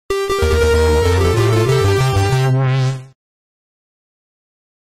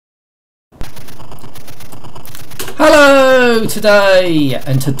Hello today,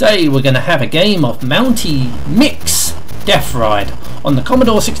 and today we're going to have a game of Mountie Mick's Death Ride on the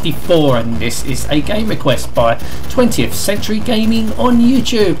Commodore 64, and this is a game request by 20th Century Gaming on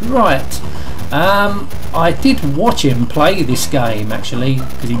YouTube. Right, I did watch him play this game actually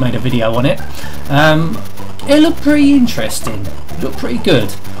because he made a video on it. It looked pretty interesting, looked pretty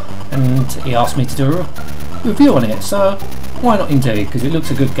good, and he asked me to do a review on it, so why not indeed, because it looks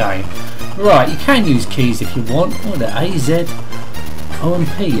a good game. Right, you can use keys if you want. Oh, the A, Z, O and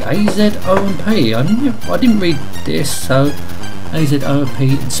P. A, Z, O and P. I didn't read this, so A, Z, O and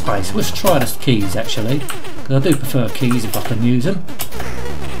P and space. Let's try the keys actually, because I do prefer keys if I can use them,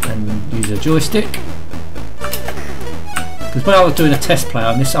 and use a joystick. Because when I was doing a test play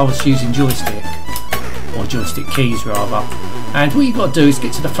on this, I was using joystick, or joystick keys rather. And what you got to do is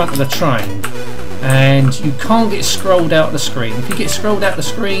get to the front of the train, and you can't get scrolled out the screen. If you get scrolled out the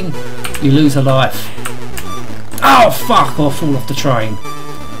screen, you lose a life. Oh fuck, I'll fall off the train.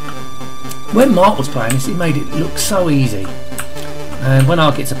 When Mark was playing this, he made it look so easy, and when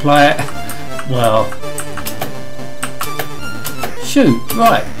I get to play it, well, shoot,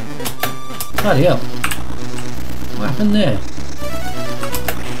 right, bloody hell, what happened there?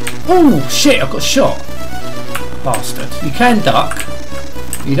 Oh shit, I got shot, bastard. You can duck,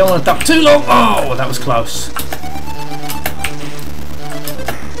 you don't want to duck too long. Oh, that was close.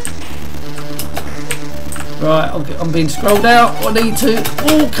 Right, I'm being scrolled out. I need to.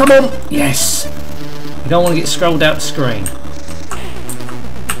 Oh, come on. Yes. You don't want to get scrolled out the screen.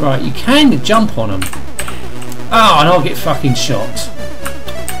 Right, you can jump on them. Oh, and I'll get fucking shot.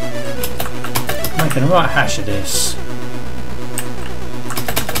 Making a right hash of this.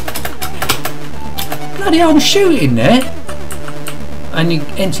 Bloody hell, I'm shooting there. And you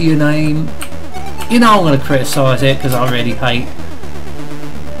enter your name. You know I'm going to criticise it because I really hate.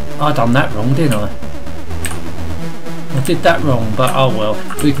 I done that wrong, didn't I? I did that wrong, but oh well.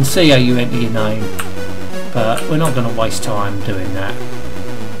 We can see how you enter your name, but we're not going to waste time doing that.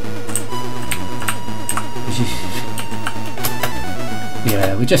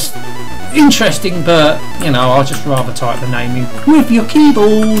 Yeah, we're just interesting, but you know, I'll just rather type the name in with your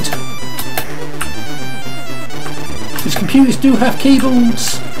keyboard. Because computers do have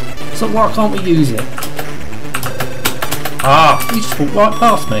keyboards, so why can't we use it? Ah, you just walked right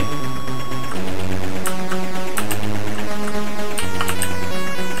past me.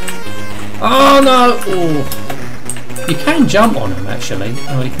 Oh no! Oh. You can jump on them actually.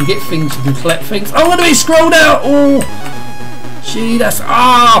 Oh, you can get things, you can collect things. Oh, I'm going to be scrolled out! Oh! Gee, that's...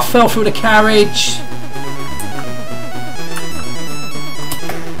 Ah! I fell through the carriage!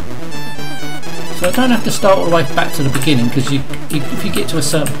 So I don't have to start all the way back to the beginning, because if you get to a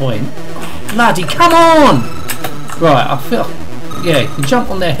certain point... Oh, bloody, come on! Right, I feel... Yeah, you can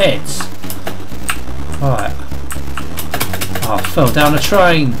jump on their heads. Right. Oh, I fell down a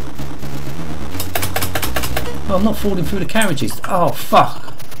train. Oh, I'm not falling through the carriages. Oh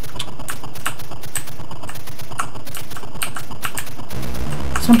fuck.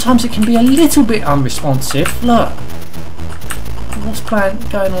 Sometimes it can be a little bit unresponsive. Look. What's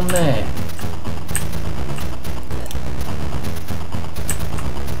going on there?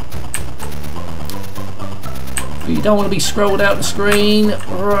 But you don't want to be scrolled out the screen.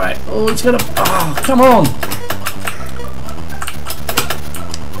 Right. Oh, it's gonna... Oh, come on.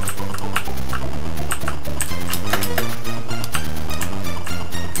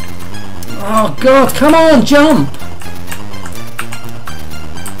 Oh god, come on, jump!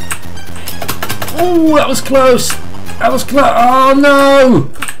 Oh, that was close! That was close! Oh no!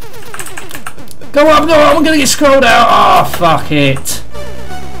 Go up, I'm gonna get scrolled out! Oh, fuck it!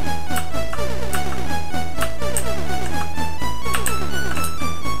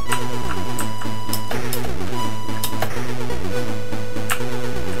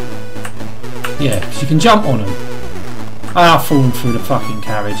 Yeah, because you can jump on them. I've fallen through the fucking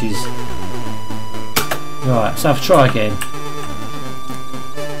carriages. Right, so I'll try again.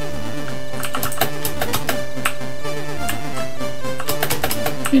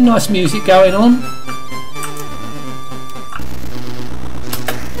 Nice music going on.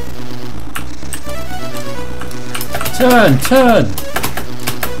 Turn, turn.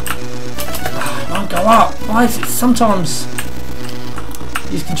 I won't go up. Why is it sometimes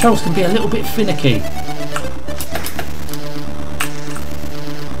these controls can be a little bit finicky.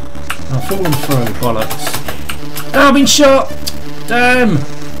 I've fallen through, bollocks. Oh, I've been shot! Damn!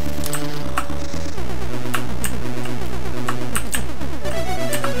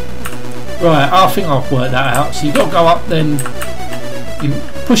 Right, I think I've worked that out. So you've got to go up, then you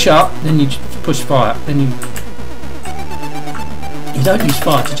push up, then you push fire, then you don't use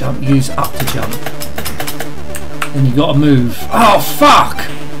fire to jump, you use up to jump. Then you got to move. Oh fuck!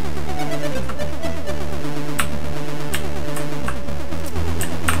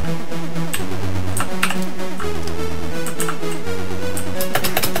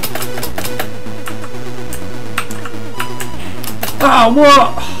 Oh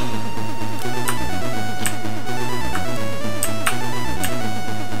what?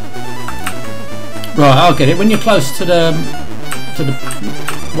 Right, I'll get it. When you're close to the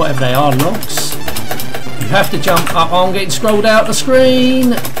whatever they are, logs, you have to jump up. I'm getting scrolled out the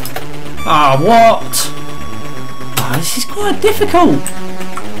screen. Ah, what? Oh, this is quite difficult.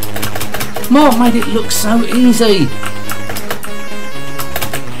 Mark made it look so easy.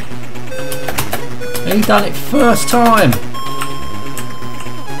 He done it first time.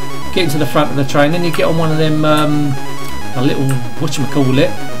 Get into the front of the train, then you get on one of them a little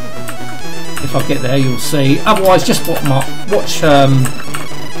whatchamacallit. If I get there, you'll see. Otherwise, just watch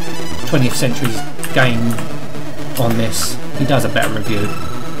 20th Century's game on this. He does a better review.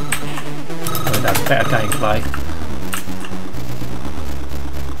 Or he does better gameplay.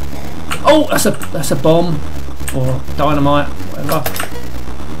 Oh, that's a bomb or dynamite, whatever.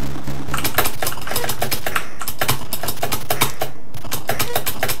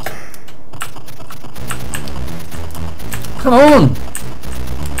 Come on!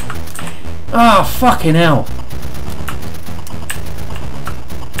 Ah, oh, fucking hell!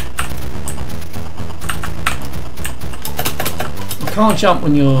 You can't jump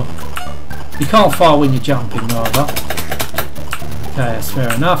when you're... You can't fire when you're jumping, rather. Okay, that's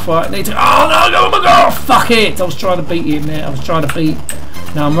fair enough. Right, I need to... Oh no! Oh my god! Fuck it! I was trying to beat him there. I was trying to beat...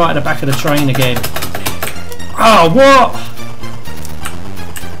 Now I'm right at the back of the train again. Oh, what?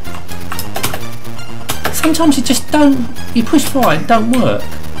 Sometimes you just don't... You push fire, it don't work.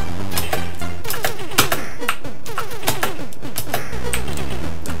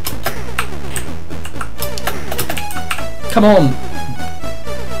 Come on.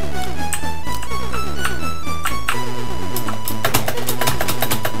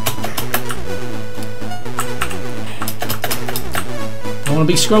 I want to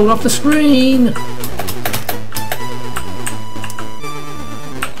be scrolled off the screen.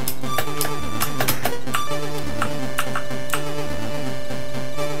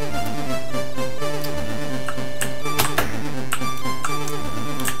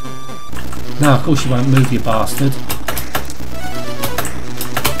 Now, of course, you won't move, you bastard.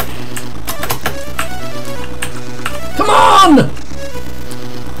 Come on!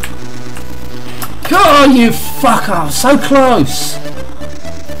 God, you fucker! So close!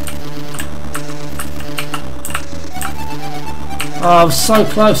 Oh, I was so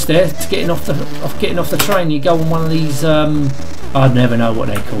close there to getting off the train. You go on one of these. I'd never know what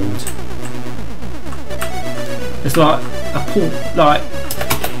they're called. It's like a port, like.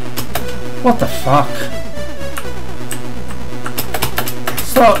 What the fuck?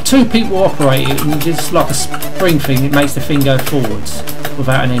 It's like two people operate it and it's like a spring thing, it makes the thing go forwards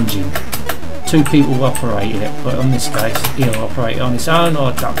without an engine. Two people operate it, but in this case he'll operate it on his own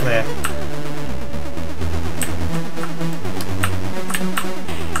or duck there.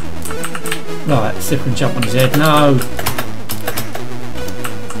 Right, see if we can jump on his head. No!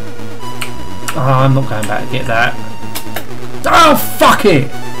 Oh, I'm not going back to get that. Oh, fuck it!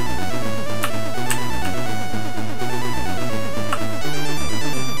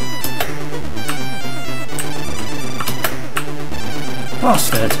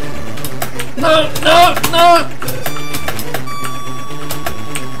 Bastard! No! No! No!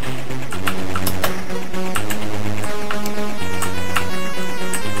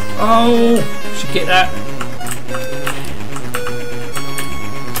 Oh! Should get that.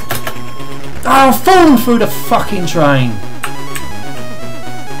 Oh! I've fallen through the fucking train!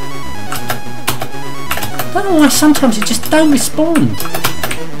 I don't know why sometimes it just don't respond.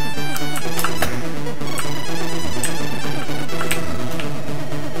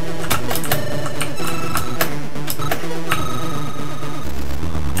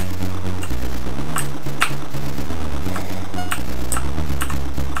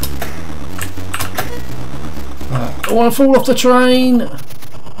 I want to fall off the train.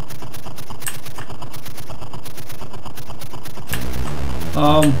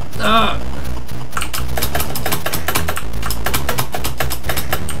 Oh,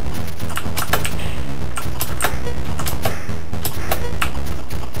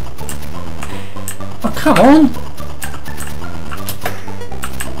 come on.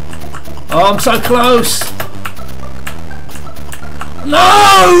 Oh, I'm so close.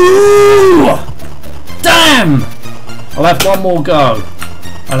 No! Damn! I'll have one more go.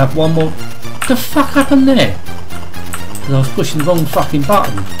 I'll have one more. What the fuck happened there? Because I was pushing the wrong fucking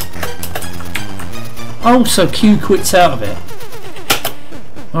button. Oh, so Q quits out of it.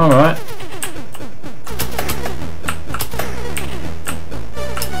 Alright.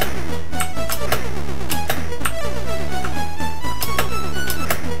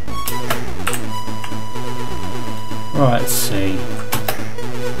 Right, let's see.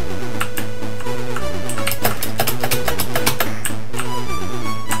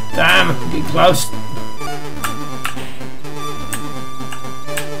 Damn, get close.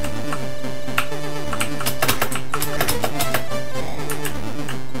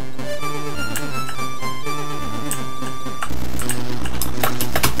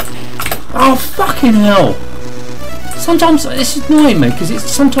 Oh fucking hell! Sometimes this is annoying me because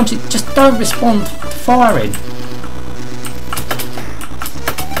sometimes it just don't respond to firing.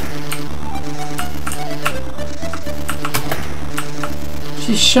 It's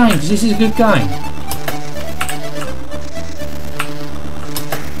a shame because this is a good game.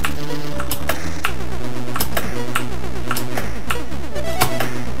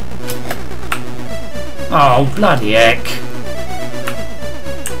 Oh bloody heck!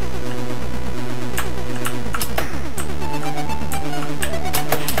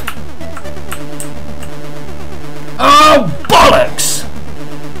 Oh bollocks!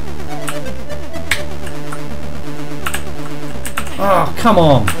 Oh come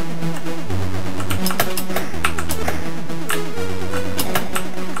on!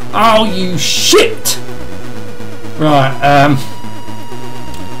 Oh you shit! Right,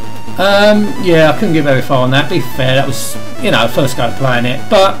 yeah, I couldn't get very far on that. Be fair, that was, you know, first go playing it,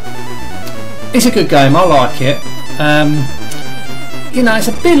 but it's a good game. I like it. You know, it's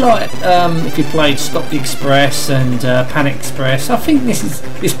a bit like if you played Stop the Express and Panic Express. I think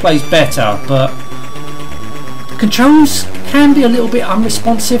this plays better, but the controls can be a little bit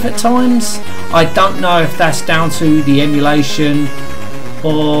unresponsive at times. I don't know if that's down to the emulation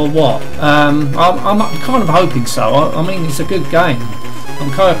or what. I'm kind of hoping so. I mean, it's a good game.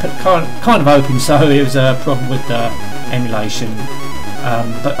 I'm kind of hoping so. It was a problem with the emulation,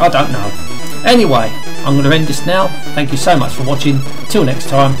 but I don't know. Anyway, I'm going to end this now. Thank you so much for watching. Till next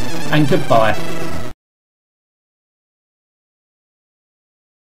time, and goodbye.